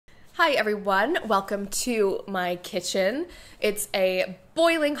Hi everyone, welcome to my kitchen. It's a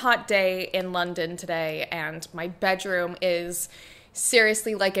boiling hot day in London today and my bedroom is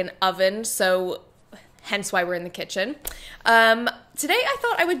seriously like an oven, so hence why we're in the kitchen. Today I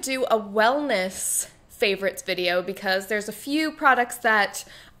thought I would do a wellness favorites video because there's a few products that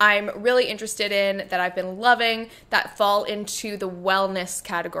I'm really interested in, that I've been loving, that fall into the wellness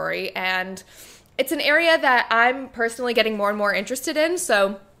category, and it's an area that I'm personally getting more and more interested in,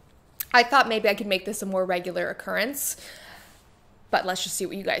 so I thought maybe I could make this a more regular occurrence, but let's just see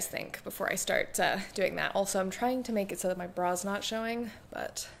what you guys think before I start doing that. Also, I'm trying to make it so that my bra's not showing,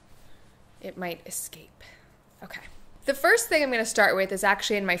 but it might escape. Okay. The first thing I'm going to start with is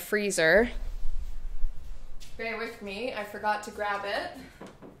actually in my freezer. Bear with me, I forgot to grab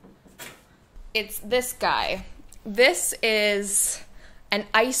it. It's this guy. This is an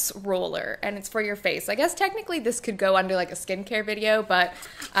ice roller, and it's for your face. I guess technically this could go under like a skincare video, but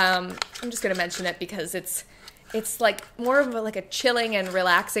I'm just gonna mention it because it's like more of like a chilling and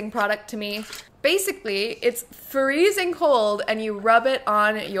relaxing product to me. Basically, it's freezing cold and you rub it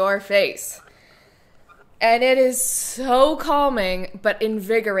on your face. And it is so calming, but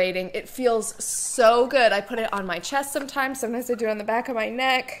invigorating. It feels so good. I put it on my chest sometimes I do it on the back of my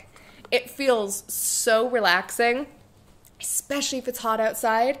neck. It feels so relaxing, especially if it's hot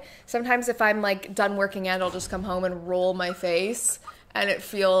outside. Sometimes if I'm like done working out, I'll just come home and roll my face and it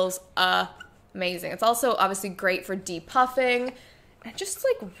feels amazing. It's also obviously great for depuffing. It just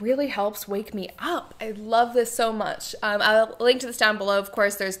like really helps wake me up. I love this so much. I'll link to this down below. Of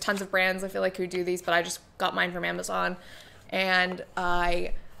course, there's tons of brands I feel like who do these, but I just got mine from Amazon and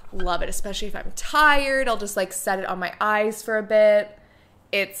I love it, especially if I'm tired. I'll just like set it on my eyes for a bit.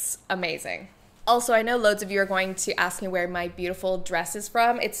 It's amazing. Also, I know loads of you are going to ask me where my beautiful dress is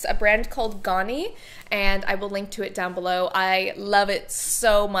from. It's a brand called Gani, and I will link to it down below. I love it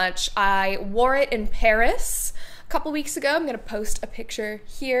so much. I wore it in Paris a couple weeks ago. I'm going to post a picture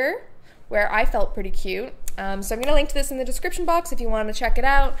here where I felt pretty cute. So I'm going to link to this in the description box if you want to check it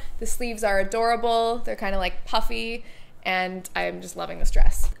out. The sleeves are adorable. They're kind of like puffy, and I'm just loving this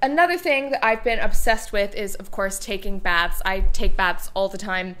dress. Another thing that I've been obsessed with is, of course, taking baths. I take baths all the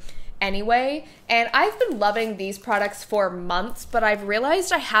time anyway, and I've been loving these products for months, but I've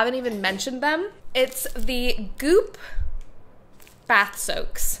realized I haven't even mentioned them. It's the Goop bath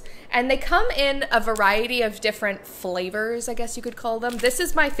soaks, and they come in a variety of different flavors, I guess you could call them. This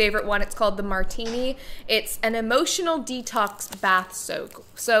is my favorite one. It's called the Martini. It's an emotional detox bath soak.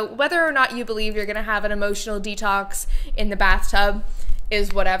 So whether or not you believe you're gonna have an emotional detox in the bathtub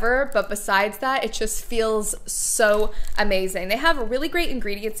is whatever, but besides that, it just feels so amazing. They have really great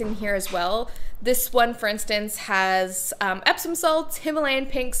ingredients in here as well. This one, for instance, has Epsom salt, Himalayan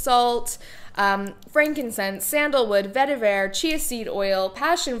pink salt, frankincense, sandalwood, vetiver, chia seed oil,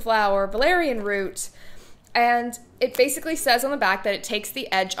 passion flower, valerian root, and it basically says on the back that it takes the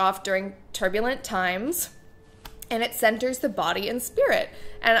edge off during turbulent times, and it centers the body and spirit.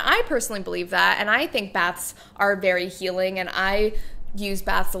 And I personally believe that, and I think baths are very healing, and I use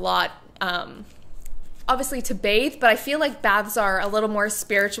baths a lot, obviously to bathe, but I feel like baths are a little more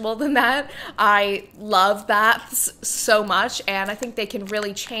spiritual than that. I love baths so much, and I think they can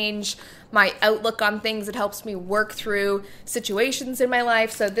really change my outlook on things. It helps me work through situations in my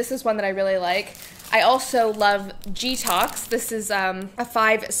life, so this is one that I really like. I also love detox. This is a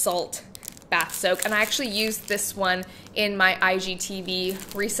 5 salt bath soak, and I actually used this one in my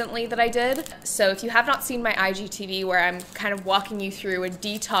IGTV recently that I did. So if you have not seen my IGTV where I'm kind of walking you through a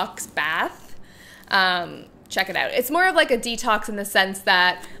detox bath, check it out. It's more of like a detox in the sense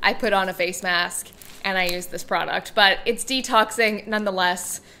that I put on a face mask and I use this product, but it's detoxing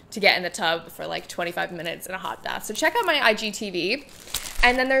nonetheless to get in the tub for like 25 minutes in a hot bath. So check out my IGTV.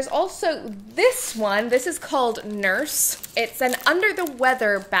 And then there's also this one. This is called Nurse. It's an under the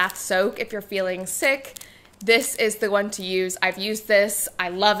weather bath soak if you're feeling sick. This is the one to use. I've used this. I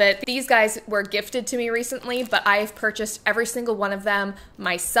love it. These guys were gifted to me recently, but I have purchased every single one of them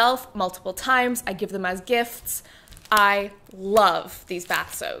myself multiple times. I give them as gifts. I love these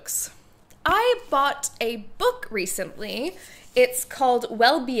bath soaks. I bought a book recently. It's called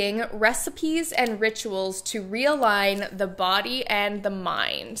Wellbeing, Recipes and Rituals to Realign the Body and the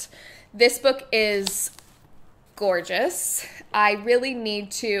Mind. This book is gorgeous. I really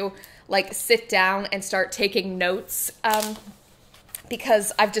need to like sit down and start taking notes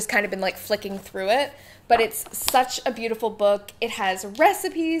because I've just kind of been like flicking through it. But it's such a beautiful book. It has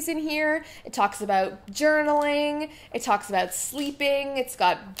recipes in here. It talks about journaling. It talks about sleeping. It's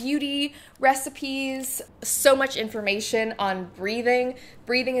got beauty recipes. So much information on breathing.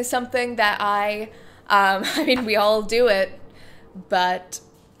 Breathing is something that I mean, we all do it, but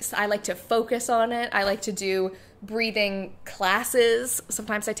I like to focus on it. I like to do breathing classes.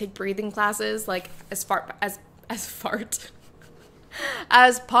 Sometimes I take breathing classes, like as part.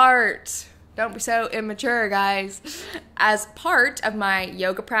 Don't be so immature, guys. As part of my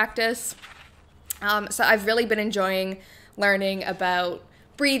yoga practice. So I've really been enjoying learning about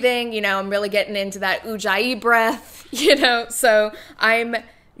breathing. You know, I'm really getting into that ujjayi breath, you know, so I'm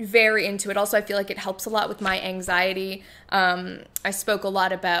very into it. Also, I feel like it helps a lot with my anxiety. I spoke a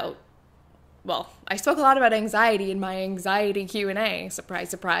lot about anxiety in my anxiety Q&A. Surprise,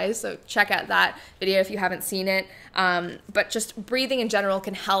 surprise. So check out that video if you haven't seen it. But just breathing in general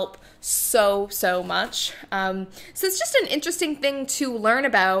can help so much. So it's just an interesting thing to learn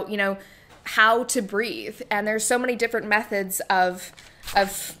about, you know, how to breathe. And there's so many different methods of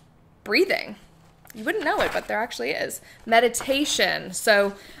breathing. You wouldn't know it, but there actually is. Meditation.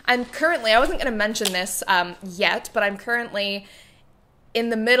 So I wasn't going to mention this yet, but I'm currently in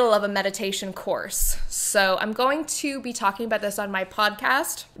the middle of a meditation course. So I'm going to be talking about this on my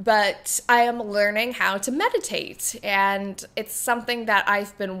podcast, but I am learning how to meditate. And it's something that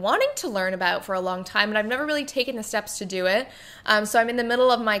I've been wanting to learn about for a long time, and I've never really taken the steps to do it. So I'm in the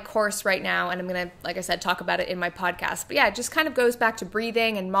middle of my course right now, and I'm going to, like I said, talk about it in my podcast. But yeah, it just kind of goes back to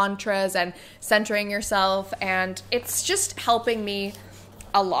breathing and mantras and centering yourself, and it's just helping me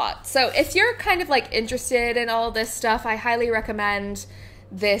a lot. So if you're kind of like interested in all this stuff, I highly recommend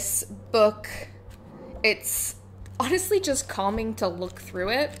this book. It's honestly just calming to look through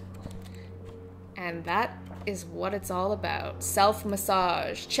it, and that is what it's all about.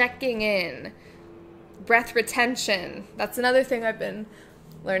 Self-massage, checking in, breath retention. That's another thing I've been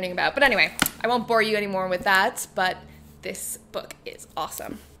learning about. But anyway, I won't bore you anymore with that, but this book is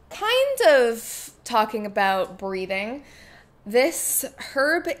awesome. Kind of talking about breathing, this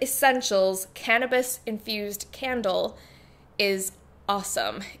Herb Essentials cannabis-infused candle is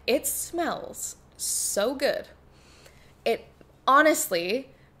awesome. It smells so good. It honestly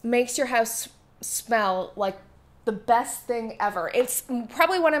makes your house smell like the best thing ever. It's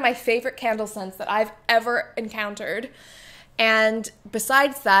probably one of my favorite candle scents that I've ever encountered. And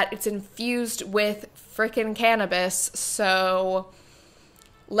besides that, it's infused with frickin' cannabis, so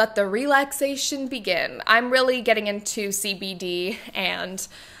let the relaxation begin. I'm really getting into CBD and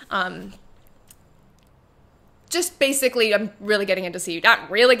just basically I'm really getting into CBD. Not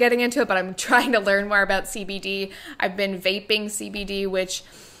really getting into it, but I'm trying to learn more about CBD. I've been vaping CBD, which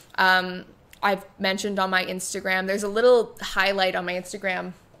I've mentioned on my Instagram. There's a little highlight on my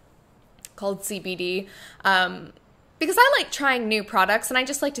Instagram called CBD because I like trying new products and I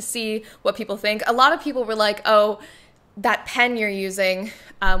just like to see what people think. A lot of people were like, oh, that pen you're using,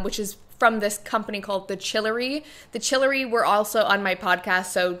 which is from this company called The Chillery. The Chillery were also on my podcast,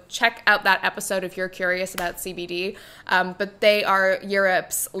 so check out that episode if you're curious about CBD. But they are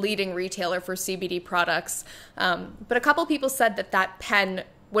Europe's leading retailer for CBD products. But a couple people said that that pen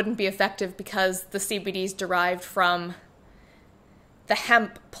wouldn't be effective because the CBD is derived from the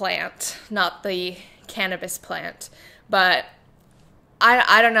hemp plant, not the cannabis plant. But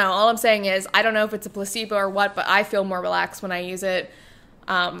I don't know. All I'm saying is I don't know if it's a placebo or what, but I feel more relaxed when I use it.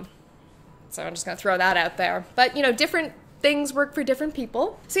 So I'm just going to throw that out there. But, you know, different things work for different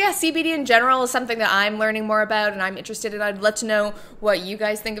people. So yeah, CBD in general is something that I'm learning more about and I'm interested in. I'd love to know what you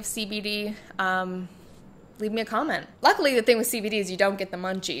guys think of CBD. Leave me a comment. Luckily, the thing with CBD is you don't get the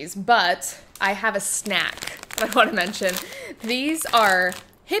munchies, but I have a snack that I want to mention. These are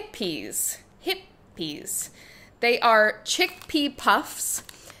hip peas. They are chickpea puffs.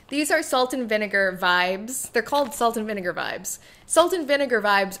 These are salt and vinegar vibes. They're called salt and vinegar vibes. Salt and vinegar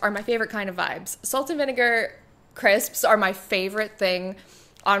vibes are my favorite kind of vibes. Salt and vinegar crisps are my favorite thing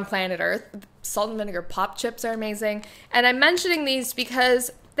on planet Earth. Salt and vinegar pop chips are amazing. And I'm mentioning these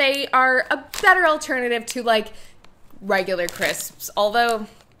because they are a better alternative to like regular crisps. Although,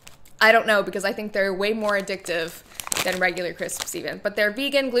 I don't know, because I think they're way more addictive than regular crisps even. But they're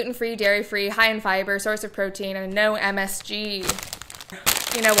vegan, gluten-free, dairy-free, high in fiber, source of protein, and no MSG.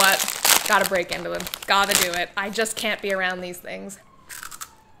 You know what? Gotta break into them. Gotta do it. I just can't be around these things.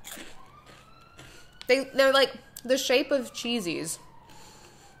 They're like the shape of cheesies.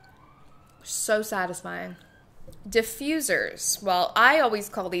 So satisfying. Diffusers. Well, I always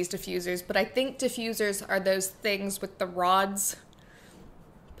call these diffusers, but I think diffusers are those things with the rods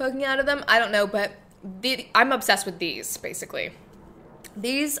poking out of them. I don't know, but I'm obsessed with these, basically.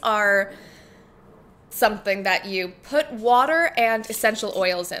 These are something that you put water and essential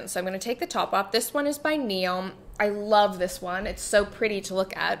oils in. So I'm going to take the top off. This one is by Neom. I love this one. It's so pretty to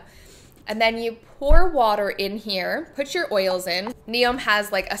look at. And then you pour water in here, put your oils in. Neom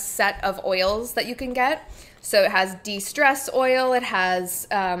has like a set of oils that you can get. So it has de-stress oil, it has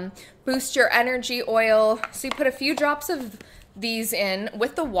boost your energy oil. So you put a few drops of these in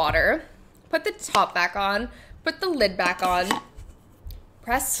with the water, put the top back on, put the lid back on,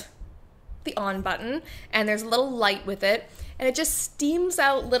 press the on button, and there's a little light with it, and it just steams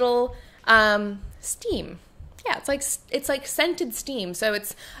out little steam. Yeah, it's like scented steam. So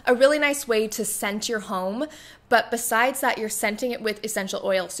it's a really nice way to scent your home. But besides that, you're scenting it with essential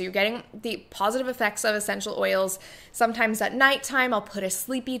oils. So you're getting the positive effects of essential oils. Sometimes at nighttime, I'll put a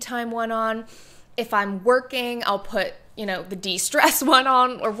sleepy time one on. If I'm working, I'll put, you know, the de-stress one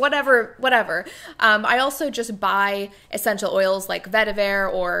on, or whatever. I also just buy essential oils like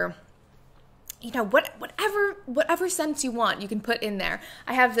vetiver, or, you know, whatever scents you want, you can put in there.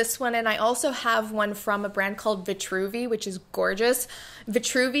 I have this one, and I also have one from a brand called Vitruvi, which is gorgeous.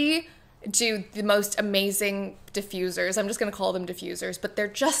 Vitruvi do the most amazing diffusers. I'm just going to call them diffusers, but they're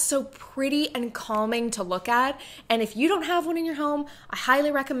just so pretty and calming to look at. And if you don't have one in your home, I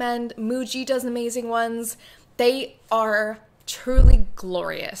highly recommend. Muji does amazing ones. They are truly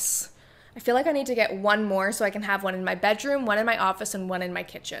glorious. I feel like I need to get one more so I can have one in my bedroom, one in my office, and one in my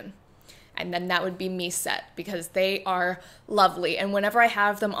kitchen. And then that would be me set, because they are lovely. And whenever I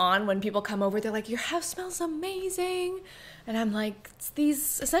have them on, when people come over, they're like, your house smells amazing. And I'm like, it's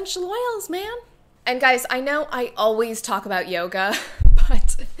these essential oils, man. And guys, I know I always talk about yoga,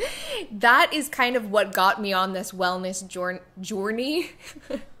 but that is kind of what got me on this wellness journey.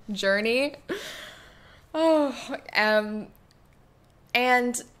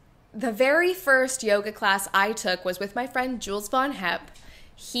 And the very first yoga class I took was with my friend Jules Von Hep.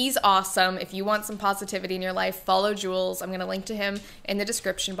 He's awesome. If you want some positivity in your life, follow Jules. I'm going to link to him in the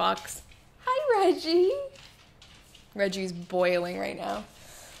description box. Hi, Reggie. Reggie's boiling right now.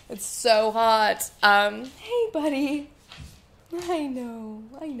 It's so hot. Hey, buddy. I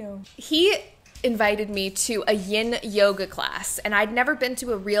know. He invited me to a yin yoga class, and I'd never been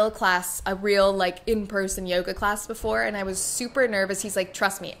to a real like in-person yoga class before, and I was super nervous. He's like,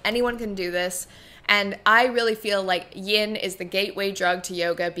 trust me, anyone can do this. And I really feel like yin is the gateway drug to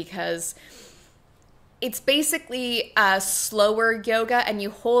yoga, because it's basically a slower yoga, and you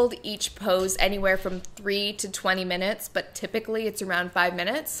hold each pose anywhere from 3 to 20 minutes, but typically it's around 5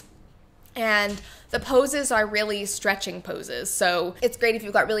 minutes. And the poses are really stretching poses. So it's great if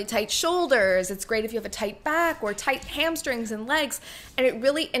you've got really tight shoulders. It's great if you have a tight back or tight hamstrings and legs. And it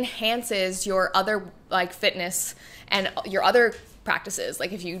really enhances your other like fitness and your other practices.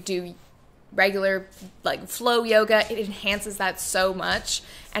 Like if you do regular like flow yoga, it enhances that so much.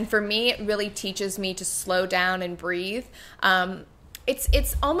 And for me, it really teaches me to slow down and breathe.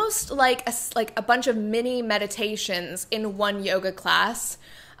 It's almost like a bunch of mini meditations in one yoga class.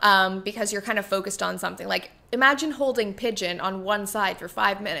 Because you're kind of focused on something. Like, imagine holding pigeon on one side for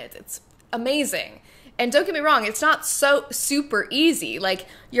 5 minutes. It's amazing. And don't get me wrong, it's not so super easy. Like,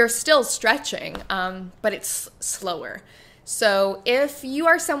 you're still stretching, but it's slower. So if you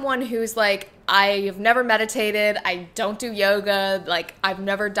are someone who's like, I've never meditated, I don't do yoga, like, I've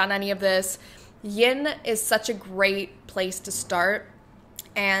never done any of this, yin is such a great place to start.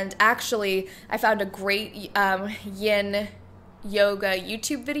 And actually, I found a great yin yoga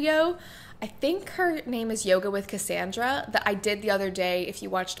YouTube video. I think her name is Yoga with Cassandra, that I did the other day if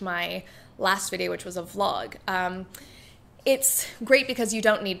you watched my last video, which was a vlog. It's great because you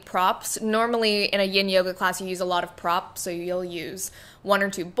don't need props. Normally in a yin yoga class you use a lot of props, so you'll use 1 or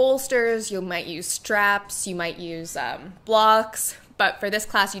 2 bolsters, you might use straps, you might use blocks, but for this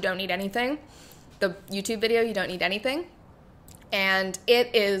class you don't need anything. The YouTube video, you don't need anything. And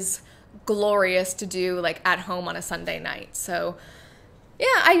it is glorious to do like at home on a Sunday night. So yeah,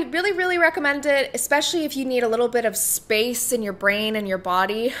 I really, really recommend it, especially if you need a little bit of space in your brain and your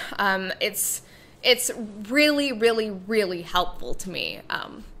body. It's really, really, really helpful to me.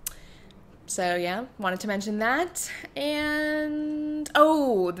 So yeah, wanted to mention that. And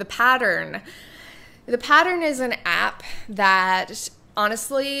oh, the Pattern. The Pattern is an app that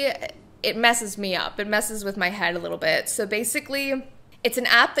honestly, it messes me up. It messes with my head a little bit. So basically, it's an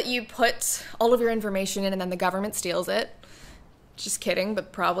app that you put all of your information in and then the government steals it. Just kidding,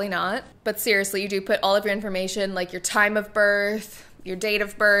 but probably not. But seriously, you do put all of your information, like your time of birth, your date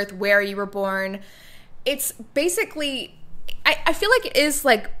of birth, where you were born. It's basically, I feel like it is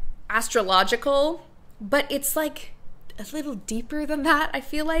like astrological, but it's like a little deeper than that. I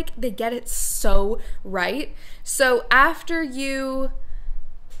feel like they get it so right. So after you,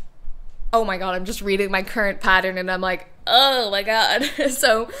 oh my God, I'm just reading my current pattern and I'm like, oh my God.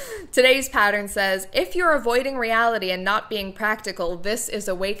 So today's pattern says, if you're avoiding reality and not being practical, this is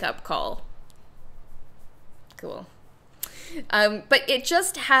a wake-up call. Cool. But it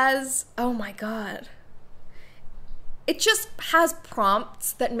just has, oh my God. it just has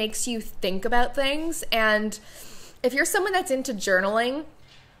prompts that makes you think about things. And if you're someone that's into journaling,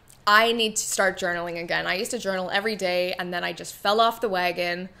 I need to start journaling again. I used to journal every day and then I just fell off the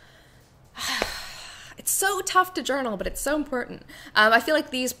wagon. It's so tough to journal, but it's so important. I feel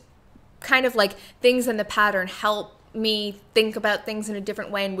like these kind of like things in the pattern help me think about things in a different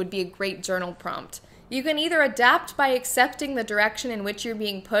way and would be a great journal prompt. You can either adapt by accepting the direction in which you're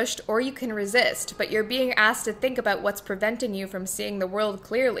being pushed, or you can resist, but you're being asked to think about what's preventing you from seeing the world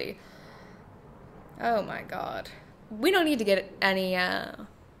clearly. Oh my God. We don't need to get any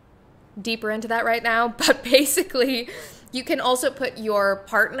deeper into that right now, but basically you can also put your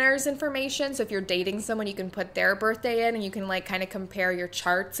partner's information. So if you're dating someone, you can put their birthday in and you can like kind of compare your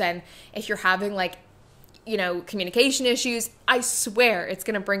charts. And if you're having like, you know, communication issues, I swear it's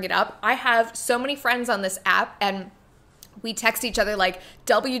going to bring it up. I have so many friends on this app and we text each other like,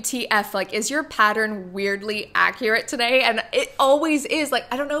 WTF, like, is your pattern weirdly accurate today? And it always is. Like,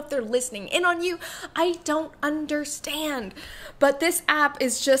 I don't know if they're listening in on you. I don't understand. But this app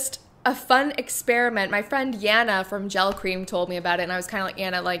is just a fun experiment. My friend Yana from Gel Cream told me about it, and I was kind of like,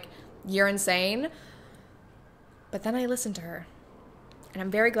 Yana, like, you're insane. But then I listened to her, and I'm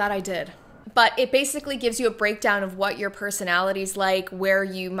very glad I did. But it basically gives you a breakdown of what your personality's like, where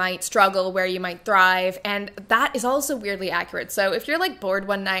you might struggle, where you might thrive, and that is also weirdly accurate. So if you're like bored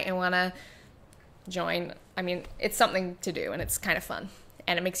one night and want to join, I mean, it's something to do, and it's kind of fun,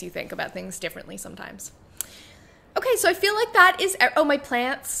 and it makes you think about things differently sometimes. Okay, so I feel like that is, oh, my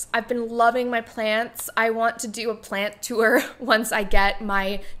plants. I've been loving my plants. I want to do a plant tour once I get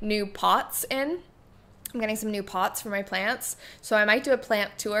my new pots in. I'm getting some new pots for my plants, so I might do a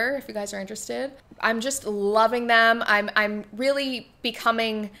plant tour if you guys are interested. I'm just loving them. I'm really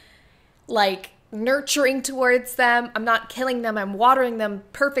becoming like nurturing towards them. I'm not killing them. I'm watering them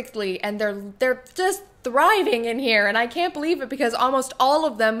perfectly, and they're just thriving in here, and I can't believe it because almost all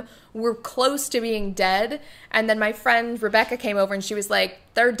of them were close to being dead. And then my friend Rebecca came over and she was like,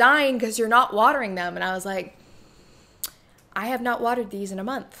 they're dying because you're not watering them. And I was like, I have not watered these in a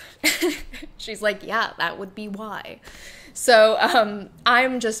month. She's like, yeah, that would be why. So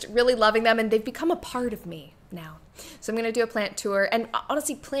I'm just really loving them, and they've become a part of me now. So I'm going to do a plant tour. And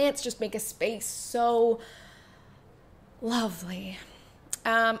honestly, plants just make a space so lovely.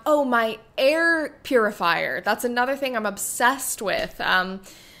 Oh, my air purifier. That's another thing I'm obsessed with.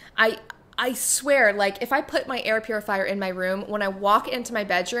 I swear, like, if I put my air purifier in my room, when I walk into my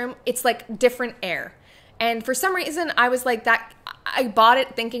bedroom, it's like different air. And for some reason, I was like that. I bought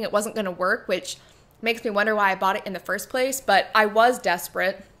it thinking it wasn't going to work, which makes me wonder why I bought it in the first place. But I was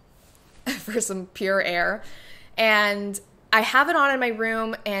desperate for some pure air. And I have it on in my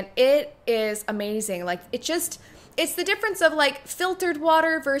room, and it is amazing. Like, it's the difference of like filtered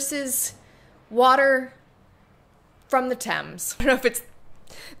water versus water from the Thames. I don't know if it's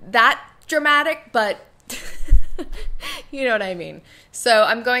that dramatic, but you know what I mean. So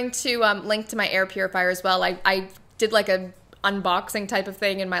I'm going to link to my air purifier as well. I did like a unboxing type of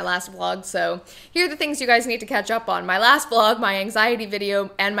thing in my last vlog. So here are the things you guys need to catch up on. My last vlog, my anxiety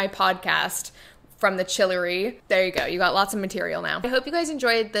video, and my podcast from the Chillery. There you go. You got lots of material now. I hope you guys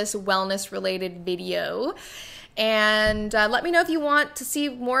enjoyed this wellness related video. And let me know if you want to see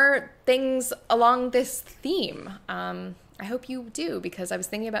more things along this theme. I hope you do, because I was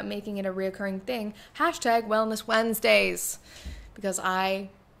thinking about making it a reoccurring thing. Hashtag Wellness Wednesdays, because I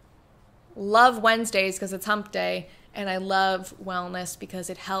love Wednesdays because it's hump day, and I love wellness because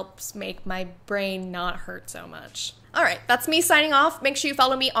it helps make my brain not hurt so much. All right, that's me signing off. Make sure you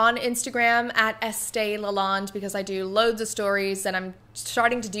follow me on Instagram at Estée Lalonde, because I do loads of stories, and I'm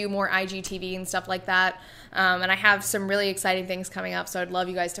starting to do more IGTV and stuff like that. And I have some really exciting things coming up, so I'd love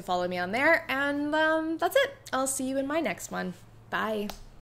you guys to follow me on there. And that's it. I'll see you in my next one. Bye.